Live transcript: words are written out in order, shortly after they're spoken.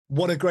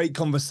What a great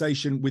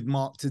conversation with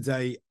Mark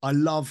today. I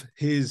love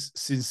his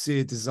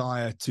sincere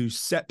desire to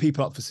set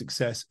people up for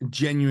success and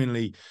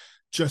genuinely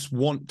just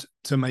want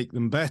to make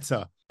them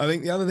better. I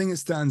think the other thing that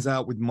stands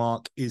out with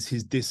Mark is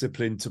his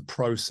discipline to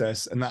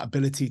process and that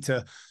ability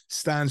to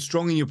stand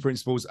strong in your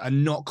principles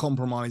and not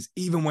compromise,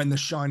 even when the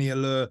shiny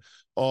allure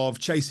of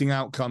chasing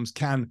outcomes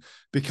can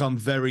become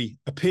very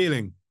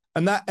appealing.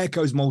 And that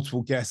echoes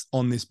multiple guests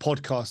on this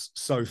podcast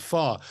so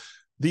far.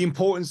 The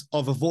importance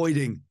of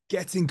avoiding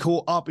getting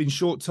caught up in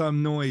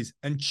short-term noise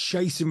and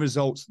chasing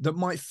results that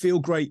might feel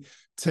great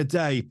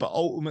today, but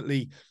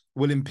ultimately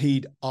will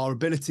impede our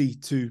ability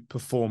to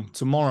perform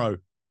tomorrow.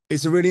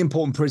 It's a really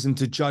important prism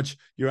to judge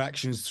your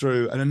actions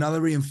through, and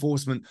another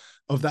reinforcement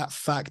of that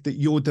fact that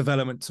your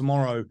development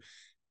tomorrow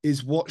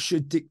is what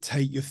should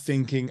dictate your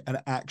thinking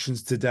and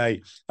actions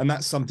today. And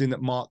that's something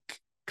that Mark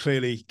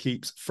clearly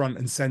keeps front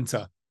and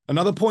center.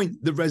 Another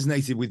point that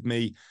resonated with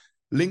me,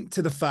 linked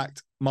to the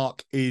fact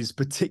Mark is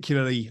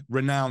particularly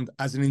renowned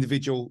as an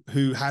individual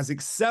who has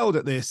excelled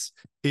at this,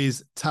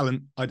 is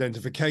talent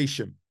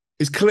identification.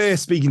 It's clear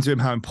speaking to him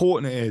how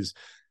important it is.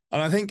 And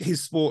I think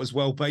his sport as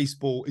well,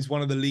 baseball, is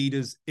one of the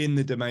leaders in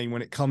the domain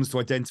when it comes to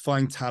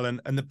identifying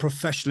talent and the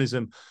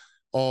professionalism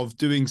of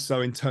doing so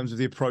in terms of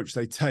the approach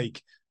they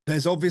take.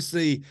 There's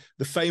obviously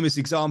the famous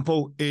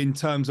example in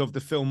terms of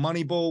the film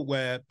Moneyball,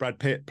 where Brad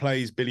Pitt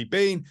plays Billy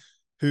Beane,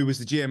 who was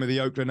the GM of the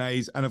Oakland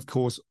A's. And of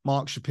course,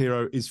 Mark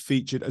Shapiro is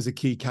featured as a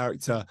key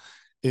character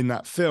in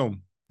that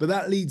film. But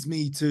that leads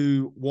me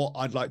to what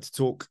I'd like to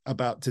talk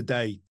about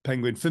today,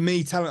 Penguin. For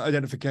me, talent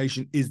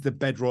identification is the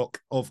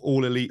bedrock of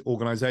all elite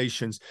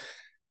organizations.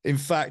 In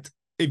fact,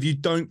 if you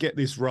don't get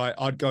this right,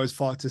 I'd go as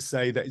far to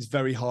say that it's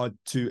very hard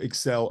to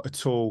excel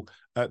at all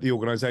at the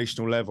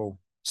organizational level.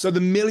 So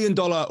the $1 million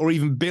or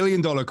even $1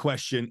 billion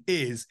question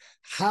is,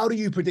 how do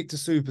you predict a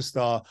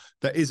superstar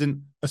that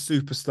isn't a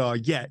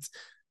superstar yet?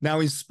 Now,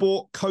 in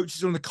sport,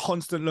 coaches are on the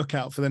constant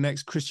lookout for the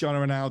next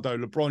Cristiano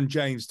Ronaldo, LeBron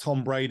James,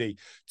 Tom Brady,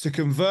 to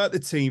convert the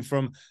team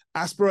from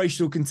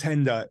aspirational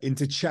contender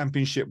into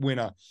championship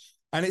winner.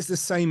 And it's the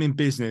same in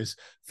business.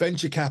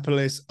 Venture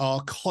capitalists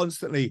are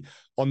constantly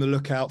on the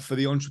lookout for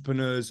the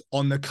entrepreneurs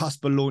on the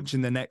cusp of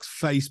launching the next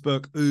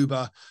Facebook,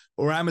 Uber,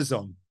 or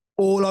Amazon.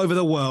 All over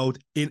the world,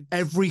 in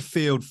every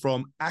field,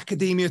 from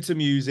academia to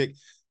music,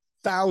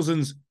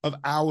 thousands of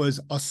hours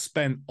are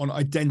spent on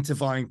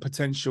identifying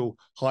potential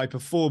high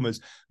performers.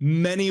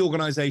 Many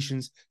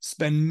organizations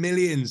spend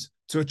millions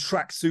to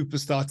attract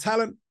superstar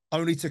talent,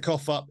 only to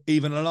cough up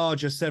even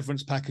larger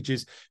severance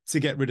packages to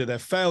get rid of their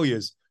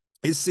failures.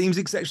 It seems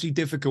exceptionally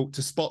difficult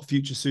to spot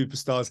future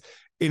superstars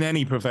in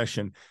any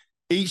profession.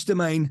 Each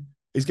domain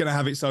is going to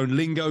have its own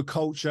lingo,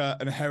 culture,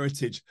 and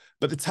heritage,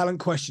 but the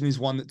talent question is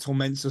one that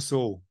torments us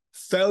all.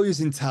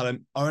 Failures in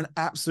talent are an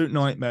absolute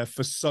nightmare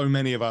for so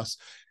many of us.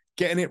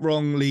 Getting it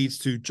wrong leads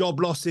to job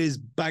losses,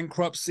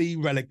 bankruptcy,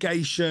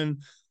 relegation,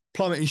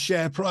 plummeting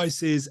share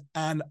prices,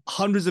 and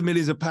hundreds of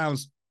millions of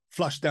pounds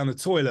flushed down the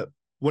toilet.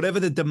 Whatever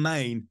the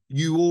domain,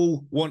 you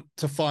all want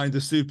to find the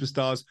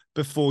superstars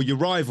before your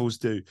rivals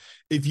do.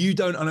 If you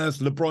don't unearth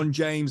LeBron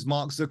James,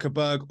 Mark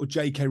Zuckerberg, or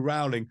J.K.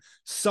 Rowling,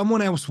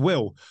 someone else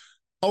will.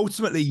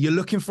 Ultimately, you're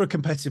looking for a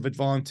competitive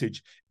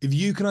advantage. If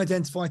you can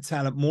identify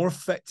talent more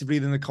effectively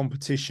than the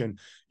competition,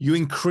 you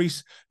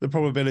increase the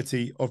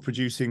probability of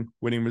producing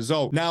winning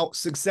results. Now,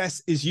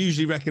 success is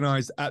usually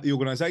recognized at the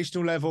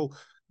organizational level,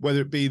 whether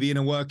it be the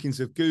inner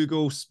workings of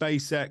Google,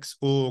 SpaceX,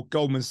 or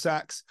Goldman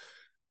Sachs.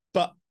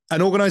 But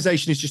an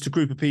organization is just a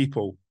group of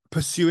people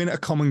pursuing a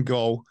common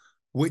goal,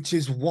 which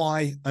is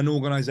why an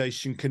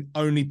organization can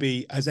only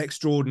be as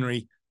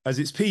extraordinary as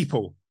its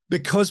people.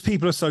 Because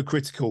people are so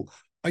critical,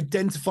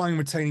 identifying and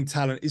retaining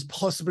talent is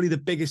possibly the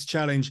biggest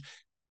challenge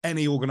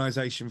any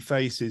organization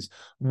faces.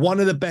 One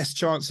of the best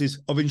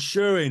chances of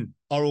ensuring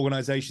our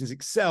organizations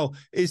excel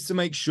is to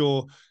make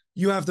sure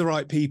you have the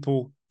right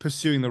people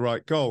pursuing the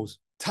right goals.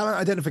 Talent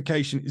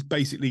identification is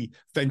basically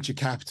venture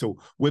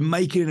capital. We're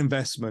making an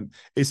investment.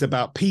 It's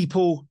about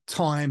people,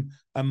 time,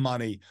 and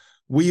money.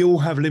 We all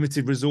have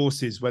limited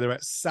resources, whether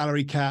it's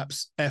salary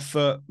caps,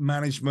 effort,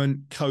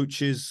 management,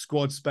 coaches,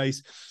 squad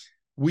space.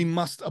 We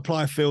must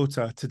apply a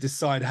filter to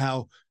decide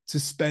how to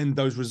spend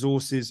those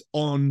resources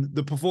on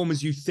the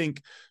performers you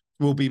think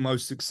will be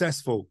most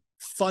successful.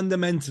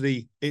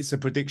 Fundamentally, it's a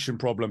prediction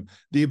problem.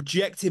 The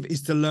objective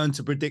is to learn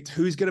to predict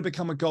who's going to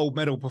become a gold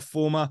medal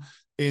performer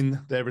in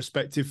their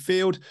respective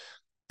field.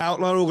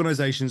 Outlier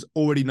organizations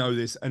already know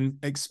this and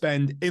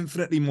expend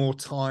infinitely more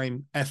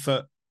time,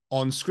 effort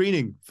on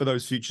screening for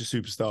those future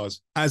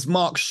superstars. As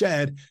Mark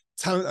shared,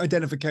 talent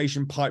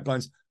identification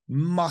pipelines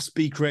must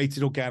be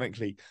created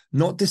organically,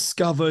 not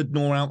discovered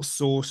nor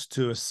outsourced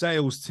to a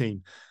sales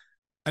team.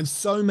 And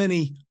so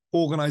many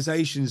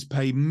organizations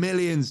pay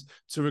millions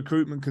to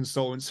recruitment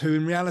consultants who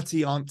in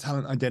reality aren't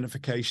talent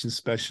identification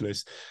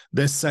specialists.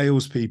 They're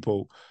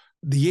salespeople.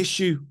 The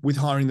issue with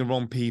hiring the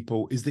wrong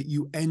people is that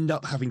you end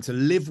up having to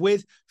live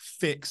with,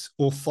 fix,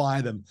 or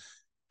fire them.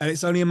 And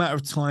it's only a matter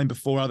of time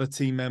before other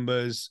team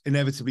members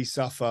inevitably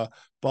suffer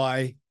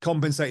by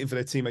compensating for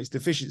their teammates'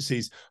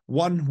 deficiencies.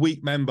 One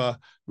weak member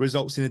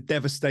results in a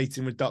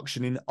devastating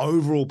reduction in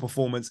overall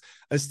performance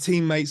as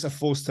teammates are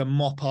forced to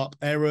mop up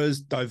errors,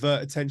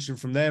 divert attention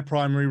from their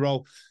primary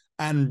role,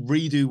 and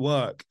redo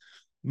work.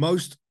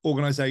 Most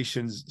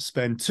organizations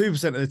spend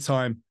 2% of the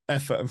time,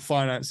 effort, and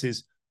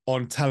finances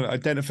on talent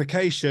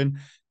identification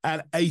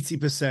and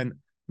 80%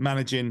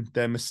 managing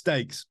their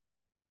mistakes.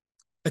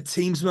 A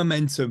team's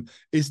momentum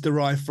is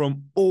derived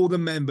from all the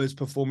members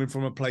performing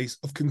from a place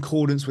of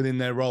concordance within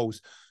their roles.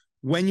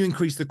 When you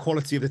increase the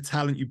quality of the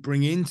talent you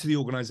bring into the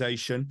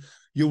organization,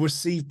 you'll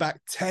receive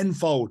back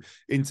tenfold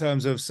in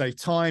terms of save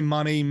time,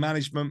 money,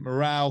 management,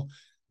 morale,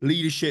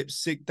 leadership,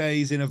 sick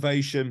days,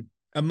 innovation,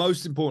 and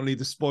most importantly,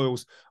 the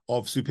spoils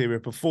of superior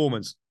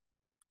performance.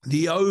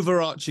 The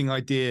overarching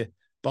idea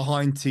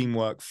behind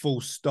teamwork,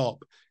 full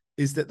stop,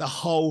 is that the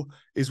whole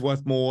is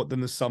worth more than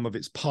the sum of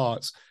its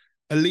parts.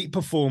 Elite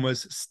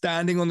performers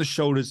standing on the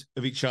shoulders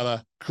of each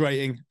other,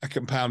 creating a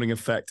compounding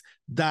effect.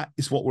 That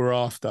is what we're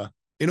after.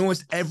 In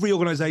almost every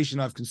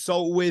organization I've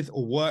consulted with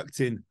or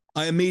worked in,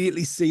 I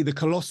immediately see the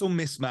colossal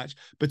mismatch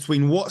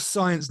between what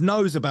science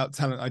knows about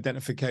talent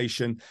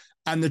identification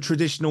and the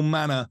traditional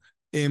manner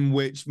in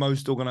which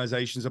most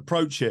organizations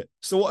approach it.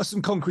 So what are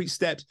some concrete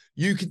steps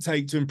you can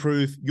take to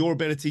improve your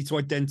ability to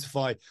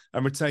identify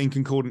and retain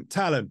concordant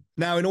talent?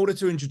 Now, in order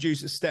to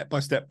introduce a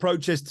step-by-step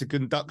process to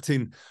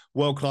conducting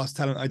world-class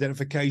talent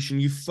identification,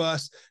 you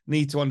first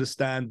need to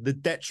understand the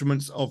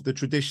detriments of the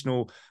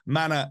traditional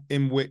manner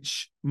in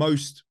which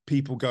most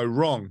people go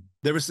wrong.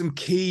 There are some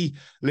key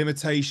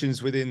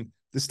limitations within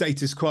the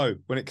status quo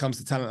when it comes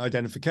to talent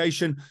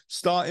identification,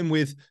 starting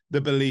with the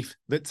belief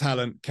that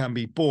talent can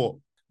be bought.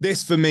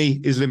 This, for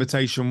me, is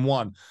limitation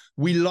one.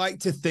 We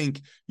like to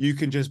think you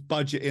can just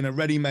budget in a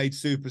ready-made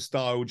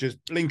superstar or just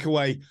blink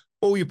away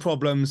all your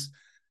problems.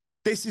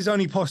 This is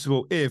only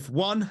possible if,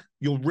 one,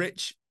 you're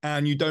rich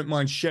and you don't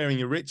mind sharing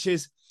your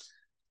riches.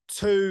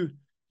 Two,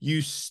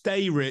 you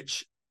stay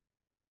rich.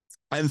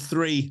 And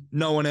three,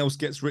 no one else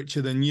gets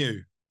richer than you.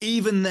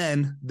 Even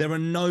then, there are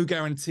no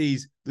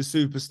guarantees the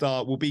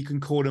superstar will be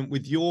concordant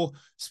with your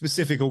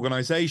specific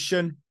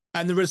organization.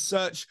 And the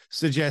research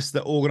suggests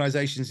that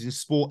organizations in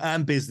sport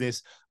and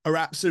business are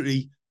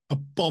absolutely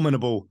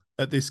abominable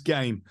at this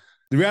game.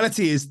 The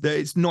reality is that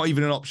it's not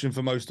even an option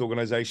for most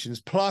organizations.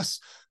 Plus,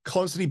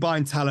 constantly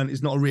buying talent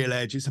is not a real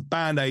edge. It's a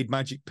band-aid,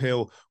 magic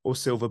pill, or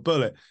silver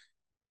bullet.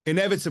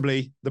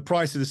 Inevitably, the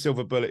price of the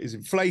silver bullet is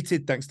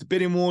inflated thanks to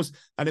bidding wars,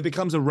 and it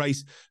becomes a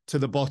race to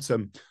the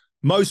bottom.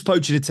 Most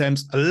poaching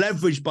attempts are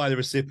leveraged by the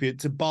recipient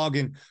to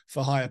bargain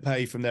for higher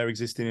pay from their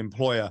existing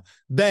employer.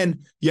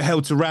 Then you're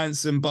held to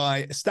ransom by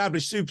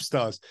established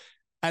superstars.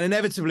 And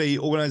inevitably,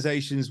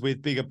 organizations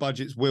with bigger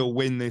budgets will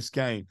win this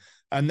game.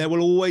 And there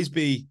will always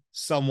be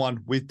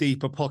someone with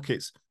deeper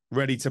pockets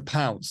ready to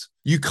pounce.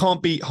 You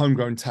can't beat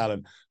homegrown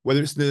talent,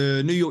 whether it's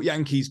the New York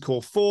Yankees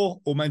core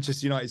four or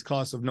Manchester United's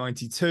class of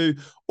 92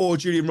 or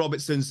Julian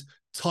Robertson's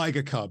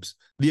Tiger Cubs.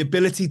 The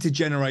ability to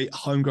generate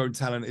homegrown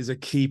talent is a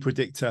key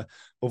predictor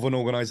of an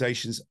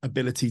organization's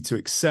ability to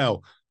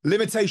excel.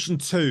 Limitation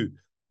two,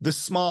 the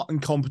smart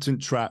and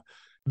competent trap.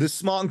 The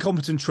smart and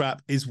competent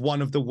trap is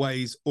one of the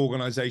ways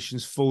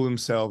organizations fool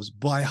themselves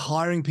by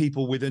hiring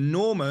people with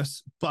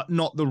enormous but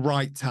not the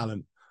right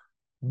talent.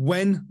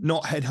 When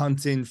not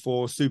headhunting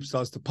for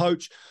superstars to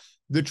poach,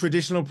 the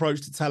traditional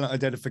approach to talent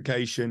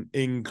identification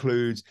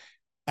includes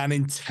an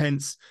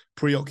intense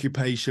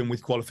preoccupation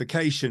with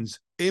qualifications.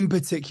 In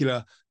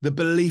particular, the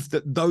belief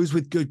that those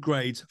with good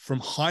grades from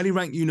highly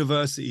ranked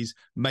universities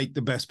make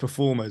the best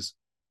performers.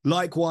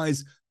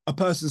 Likewise, a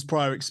person's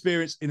prior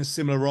experience in a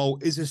similar role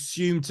is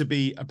assumed to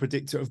be a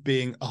predictor of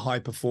being a high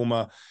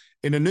performer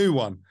in a new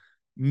one.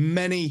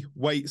 Many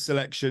weight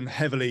selection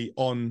heavily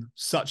on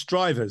such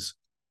drivers.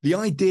 The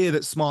idea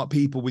that smart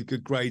people with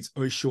good grades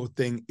are a sure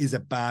thing is a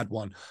bad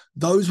one.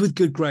 Those with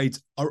good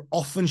grades are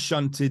often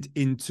shunted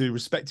into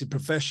respected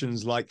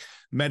professions like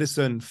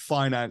medicine,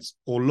 finance,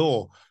 or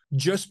law.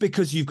 Just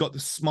because you've got the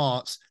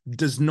smarts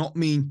does not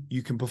mean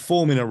you can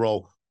perform in a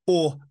role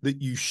or that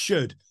you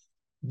should.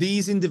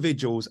 These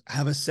individuals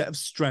have a set of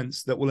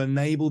strengths that will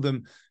enable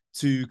them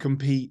to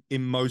compete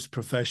in most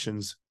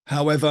professions.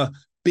 However,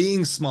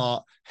 being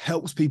smart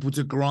helps people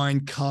to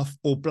grind, cuff,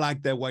 or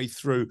blag their way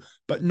through,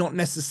 but not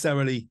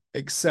necessarily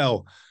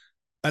excel.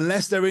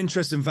 Unless their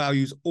interests and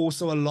values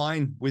also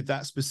align with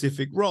that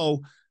specific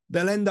role,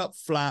 they'll end up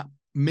flat,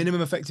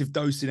 minimum effective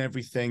dose in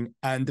everything,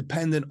 and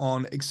dependent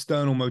on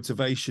external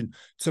motivation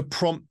to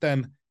prompt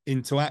them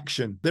into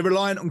action. They're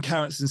reliant on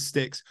carrots and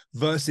sticks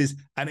versus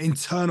an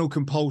internal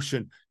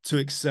compulsion to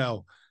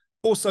excel.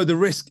 Also, the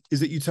risk is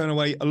that you turn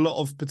away a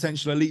lot of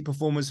potential elite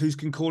performers whose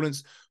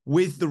concordance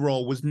with the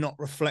role was not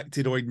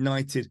reflected or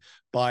ignited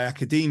by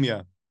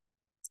academia.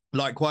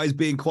 Likewise,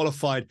 being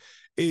qualified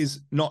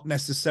is not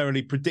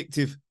necessarily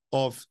predictive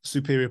of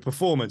superior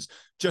performance.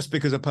 Just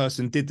because a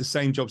person did the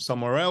same job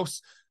somewhere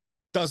else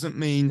doesn't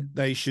mean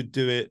they should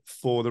do it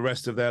for the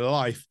rest of their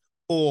life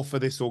or for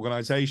this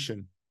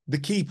organization. The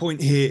key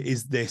point here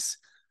is this: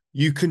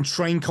 You can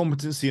train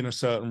competency in a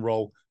certain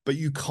role, but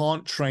you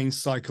can't train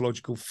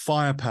psychological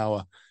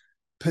firepower.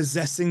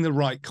 Possessing the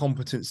right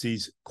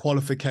competencies,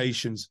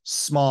 qualifications,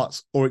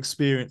 smarts, or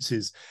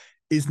experiences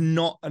is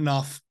not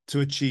enough to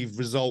achieve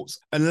results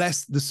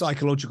unless the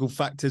psychological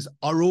factors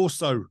are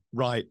also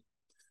right.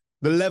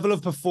 The level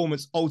of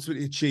performance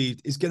ultimately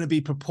achieved is going to be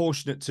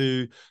proportionate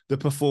to the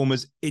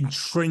performer's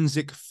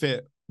intrinsic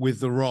fit with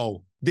the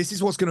role. This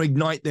is what's going to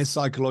ignite their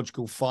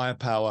psychological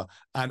firepower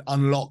and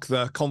unlock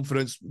the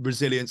confidence,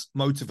 resilience,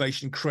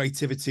 motivation,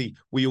 creativity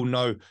we all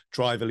know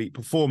drive elite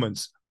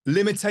performance.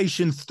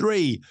 Limitation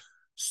 3,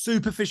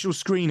 superficial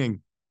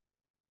screening.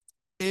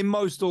 In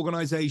most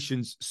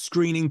organizations,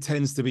 screening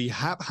tends to be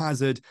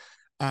haphazard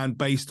and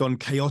based on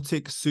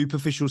chaotic,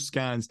 superficial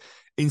scans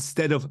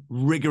instead of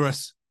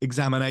rigorous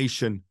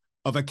examination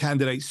of a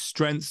candidate's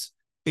strengths,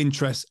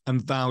 interests,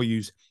 and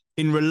values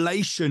in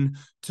relation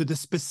to the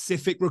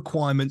specific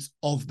requirements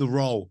of the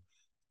role.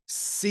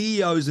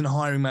 CEOs and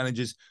hiring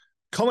managers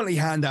commonly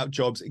hand out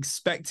jobs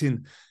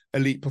expecting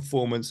elite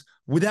performance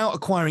without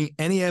acquiring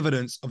any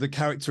evidence of the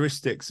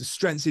characteristics, the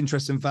strengths,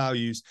 interests, and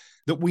values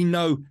that we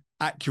know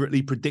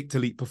accurately predict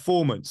elite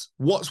performance.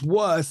 What's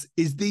worse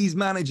is these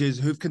managers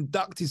who've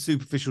conducted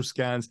superficial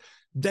scans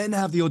then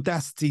have the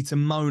audacity to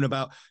moan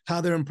about how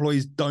their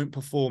employees don't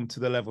perform to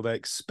the level they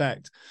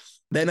expect.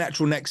 Their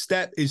natural next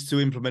step is to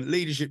implement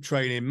leadership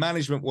training,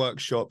 management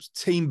workshops,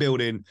 team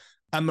building,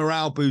 and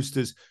morale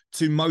boosters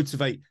to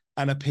motivate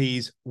and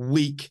appease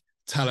weak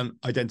talent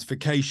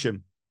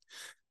identification.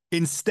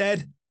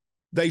 Instead,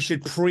 they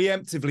should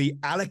preemptively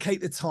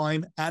allocate the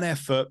time and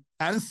effort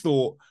and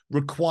thought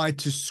required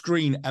to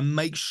screen and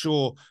make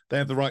sure they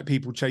have the right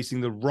people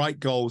chasing the right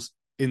goals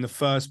in the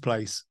first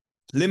place.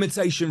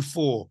 Limitation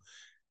 4,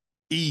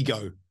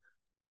 ego.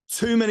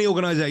 Too many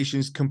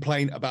organizations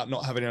complain about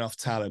not having enough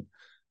talent.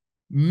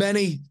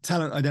 Many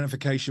talent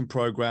identification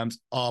programs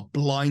are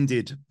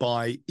blinded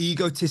by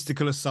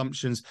egotistical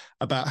assumptions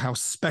about how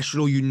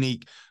special or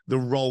unique the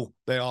role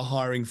they are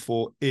hiring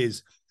for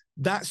is.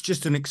 That's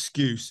just an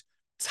excuse.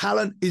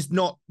 Talent is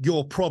not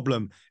your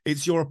problem.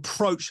 It's your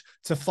approach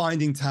to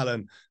finding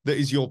talent that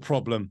is your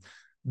problem.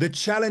 The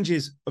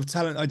challenges of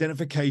talent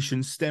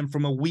identification stem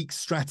from a weak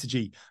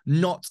strategy,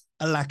 not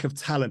a lack of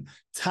talent.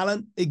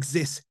 Talent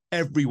exists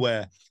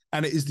everywhere,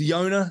 and it is the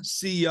owner,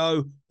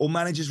 CEO, or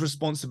manager's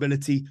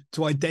responsibility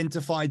to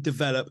identify,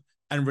 develop,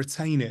 and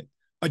retain it.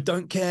 I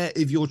don't care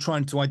if you're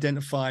trying to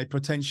identify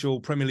potential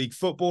Premier League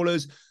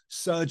footballers,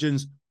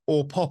 surgeons,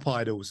 or pop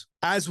idols.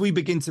 As we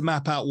begin to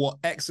map out what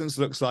excellence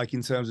looks like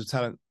in terms of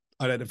talent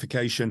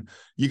identification,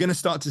 you're going to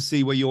start to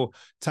see where your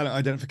talent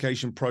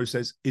identification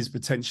process is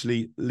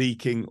potentially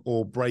leaking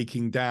or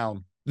breaking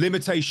down.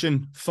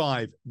 Limitation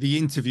 5, the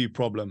interview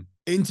problem.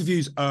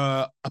 Interviews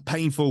are a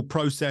painful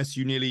process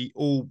you nearly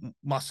all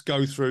must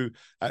go through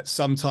at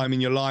some time in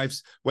your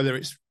lives, whether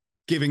it's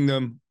giving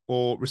them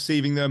or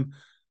receiving them.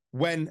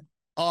 When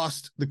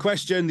asked the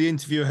question the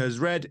interviewer has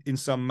read in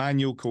some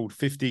manual called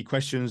 50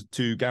 Questions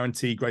to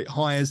Guarantee Great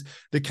Hires,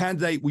 the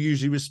candidate will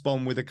usually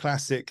respond with a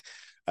classic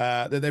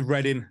that they've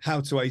read in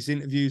How to Ace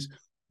Interviews.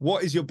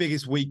 What is your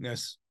biggest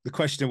weakness? The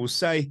questioner will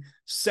say,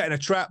 setting a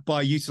trap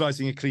by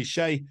utilizing a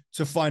cliche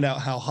to find out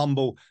how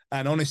humble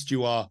and honest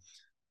you are.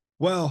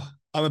 Well,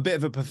 I'm a bit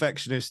of a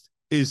perfectionist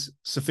is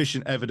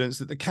sufficient evidence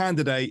that the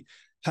candidate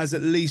has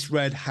at least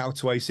read How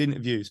to Ace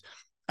Interviews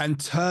and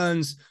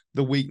turns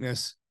the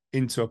weakness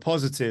into a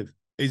positive.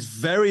 Is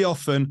very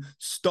often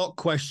stock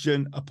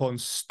question upon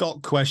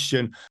stock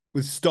question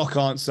with stock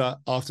answer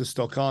after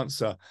stock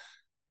answer.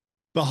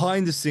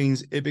 Behind the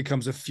scenes, it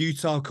becomes a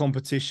futile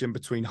competition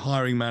between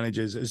hiring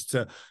managers as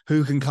to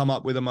who can come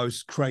up with the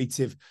most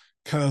creative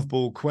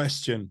curveball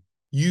question.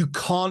 You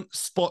can't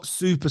spot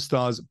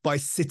superstars by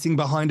sitting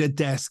behind a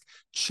desk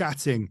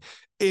chatting.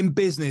 In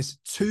business,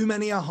 too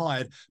many are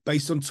hired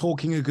based on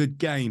talking a good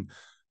game.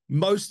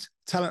 Most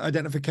talent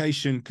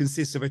identification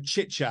consists of a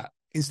chit-chat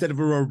instead of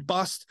a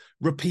robust,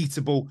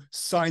 repeatable,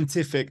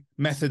 scientific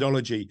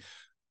methodology.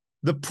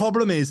 The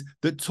problem is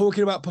that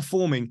talking about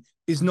performing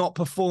is not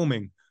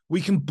performing. We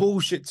can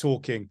bullshit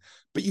talking,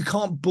 but you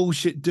can't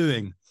bullshit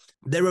doing.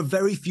 There are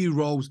very few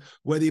roles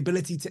where the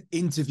ability to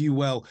interview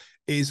well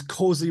is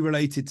causally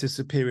related to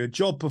superior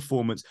job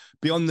performance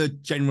beyond the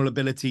general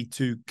ability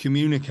to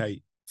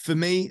communicate. For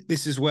me,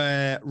 this is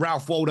where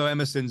Ralph Waldo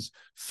Emerson's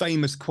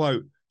famous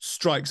quote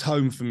strikes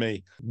home for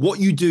me. What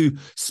you do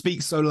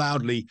speaks so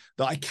loudly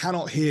that I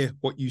cannot hear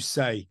what you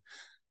say.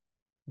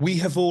 We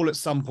have all at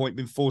some point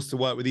been forced to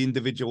work with the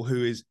individual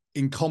who is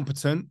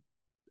incompetent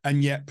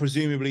and yet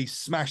presumably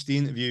smashed the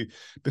interview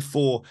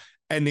before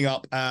ending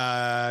up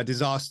a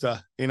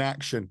disaster in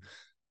action.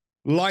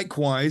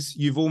 Likewise,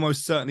 you've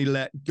almost certainly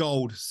let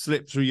gold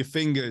slip through your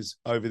fingers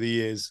over the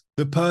years.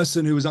 The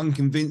person who was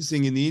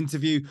unconvincing in the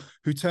interview,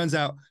 who turns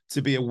out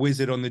to be a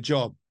wizard on the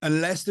job.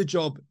 Unless the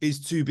job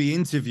is to be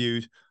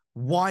interviewed,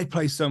 why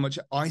place so much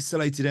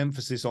isolated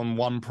emphasis on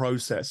one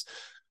process?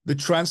 The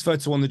transfer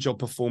to on-the-job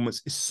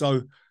performance is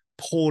so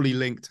poorly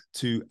linked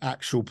to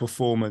actual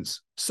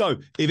performance. So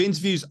if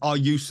interviews are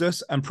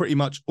useless, and pretty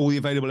much all the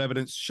available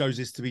evidence shows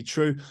this to be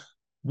true,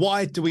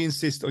 Why do we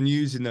insist on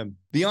using them?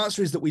 The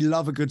answer is that we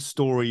love a good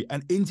story,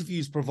 and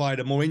interviews provide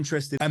a more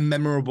interesting and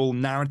memorable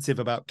narrative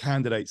about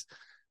candidates.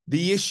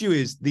 The issue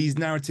is these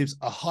narratives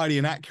are highly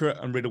inaccurate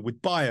and riddled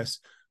with bias.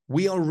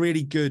 We are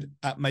really good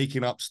at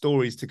making up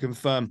stories to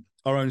confirm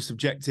our own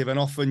subjective and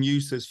often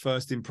useless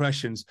first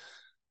impressions.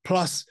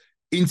 Plus,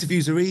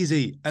 interviews are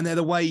easy and they're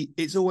the way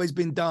it's always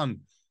been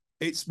done.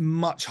 It's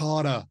much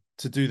harder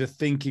to do the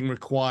thinking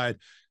required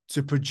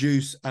to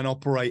produce and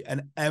operate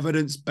an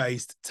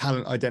evidence-based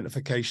talent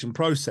identification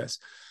process.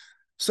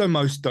 So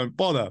most don't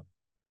bother,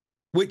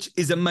 which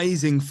is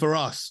amazing for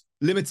us.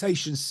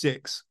 Limitation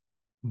 6,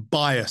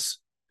 bias.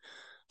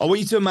 I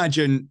want you to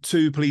imagine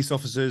two police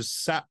officers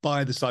sat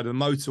by the side of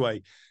the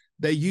motorway.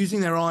 They're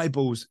using their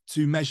eyeballs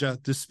to measure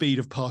the speed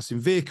of passing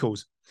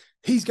vehicles.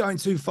 "He's going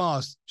too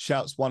fast,"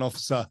 shouts one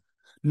officer.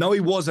 "No, he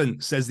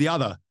wasn't," says the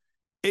other.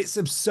 It's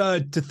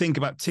absurd to think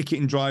about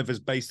ticketing drivers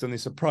based on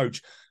this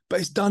approach,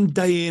 but it's done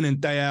day in and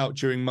day out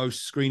during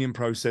most screening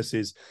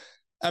processes.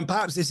 And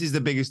perhaps this is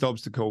the biggest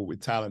obstacle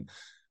with talent.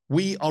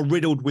 We are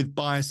riddled with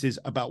biases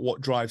about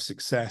what drives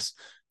success.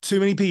 Too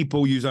many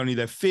people use only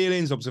their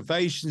feelings,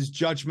 observations,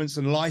 judgments,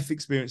 and life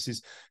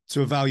experiences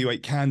to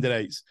evaluate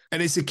candidates.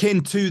 And it's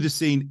akin to the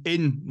scene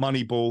in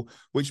Moneyball,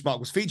 which Mark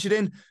was featured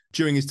in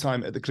during his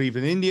time at the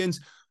Cleveland Indians,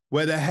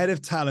 where their head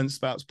of talent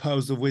spouts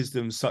pearls of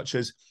wisdom such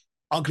as,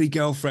 "Ugly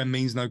girlfriend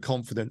means no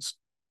confidence."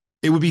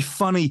 It would be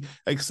funny,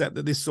 except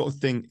that this sort of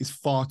thing is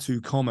far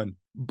too common.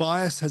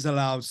 Bias has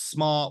allowed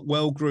smart,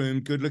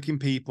 well-groomed, good-looking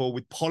people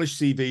with polished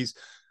CVs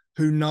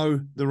who know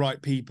the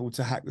right people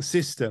to hack the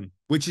system,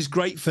 which is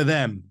great for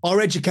them. Our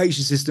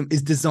education system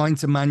is designed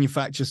to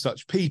manufacture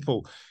such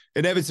people.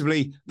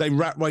 Inevitably, they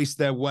rat race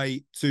their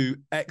way to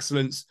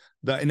excellence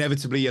that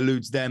inevitably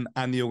eludes them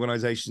and the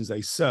organizations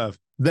they serve.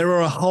 There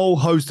are a whole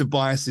host of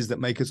biases that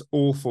make us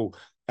awful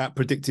at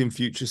predicting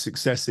future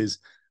successes.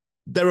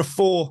 There are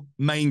 4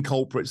 main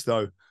culprits,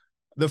 though.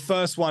 The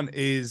first one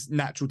is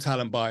natural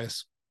talent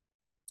bias.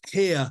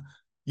 Here,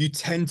 you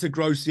tend to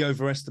grossly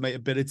overestimate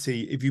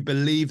ability if you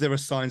believe there are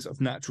signs of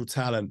natural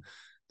talent,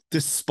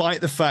 despite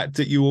the fact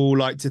that you all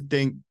like to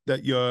think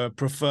that you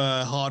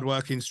prefer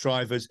hardworking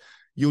strivers.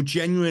 You'll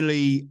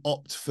genuinely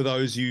opt for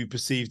those you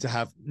perceive to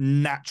have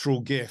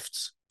natural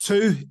gifts.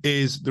 2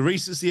 is the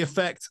recency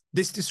effect.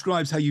 This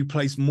describes how you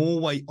place more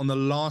weight on the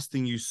last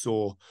thing you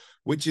saw,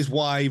 which is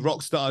why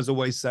rock stars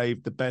always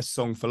save the best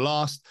song for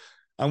last,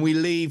 and we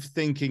leave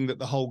thinking that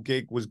the whole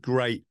gig was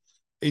great.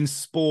 In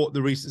sport,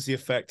 the recency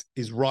effect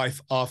is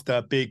rife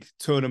after big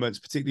tournaments,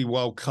 particularly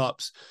World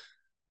Cups.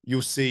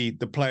 You'll see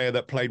the player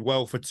that played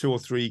well for 2 or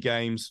 3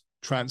 games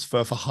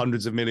transfer for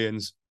hundreds of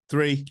millions.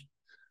 3,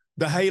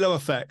 the halo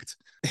effect.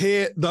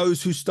 Here,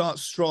 those who start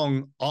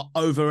strong are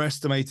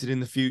overestimated in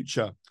the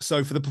future.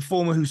 So for the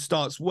performer who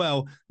starts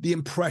well, the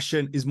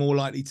impression is more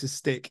likely to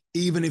stick,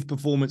 even if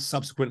performance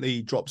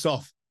subsequently drops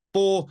off.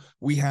 4,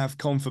 we have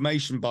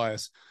confirmation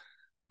bias.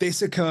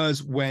 This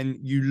occurs when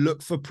you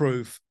look for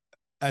proof,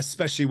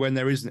 especially when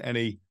there isn't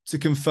any, to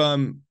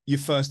confirm your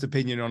first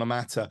opinion on a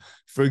matter.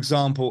 For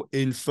example,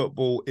 in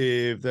football,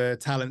 if the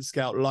talent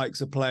scout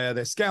likes a player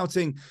they're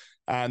scouting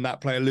and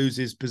that player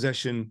loses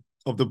possession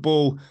of the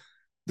ball,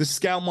 the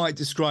scout might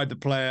describe the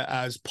player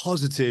as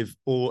positive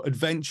or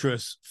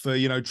adventurous for,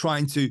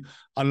 trying to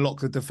unlock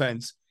the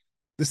defense.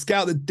 The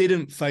scout that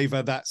didn't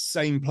favor that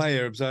same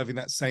player observing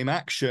that same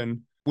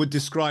action would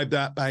describe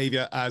that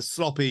behavior as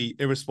sloppy,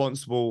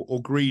 irresponsible,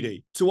 or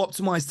greedy. To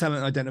optimize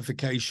talent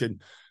identification,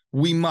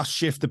 we must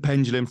shift the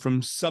pendulum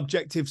from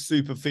subjective,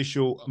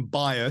 superficial, and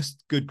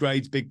biased, good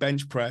grades, big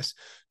bench press,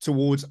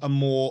 towards a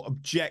more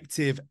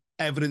objective,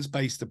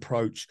 evidence-based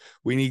approach.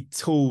 We need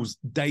tools,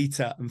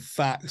 data, and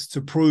facts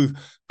to prove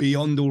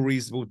beyond all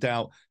reasonable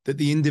doubt that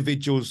the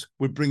individuals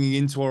we're bringing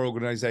into our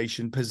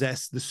organization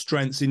possess the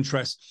strengths,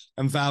 interests,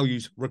 and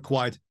values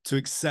required to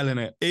excel in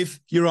it. If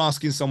you're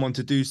asking someone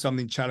to do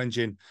something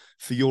challenging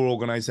for your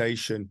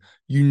organization,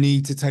 you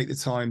need to take the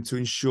time to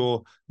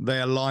ensure they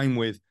align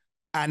with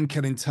and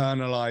can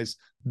internalize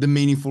the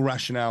meaningful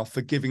rationale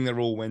for giving their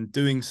all when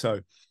doing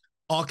so.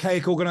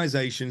 Archaic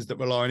organizations that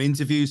rely on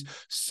interviews,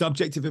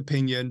 subjective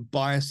opinion,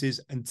 biases,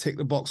 and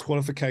tick-the-box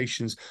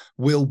qualifications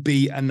will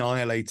be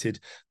annihilated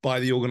by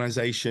the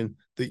organization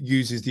that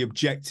uses the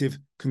objective,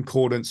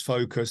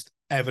 concordance-focused,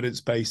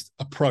 evidence-based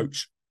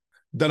approach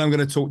that I'm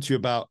going to talk to you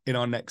about in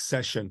our next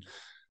session.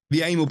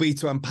 The aim will be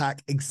to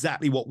unpack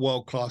exactly what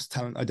world-class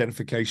talent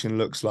identification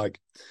looks like.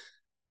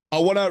 I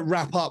want to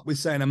wrap up with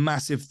saying a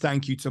massive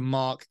thank you to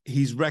Mark.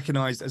 He's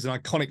recognized as an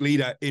iconic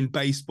leader in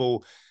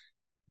baseball,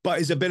 but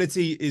his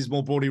ability is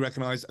more broadly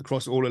recognized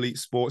across all elite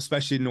sport,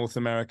 especially in North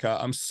America.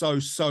 I'm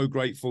so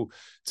grateful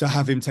to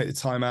have him take the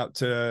time out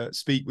to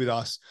speak with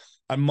us.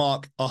 And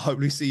Mark, I'll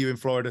hopefully see you in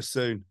Florida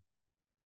soon.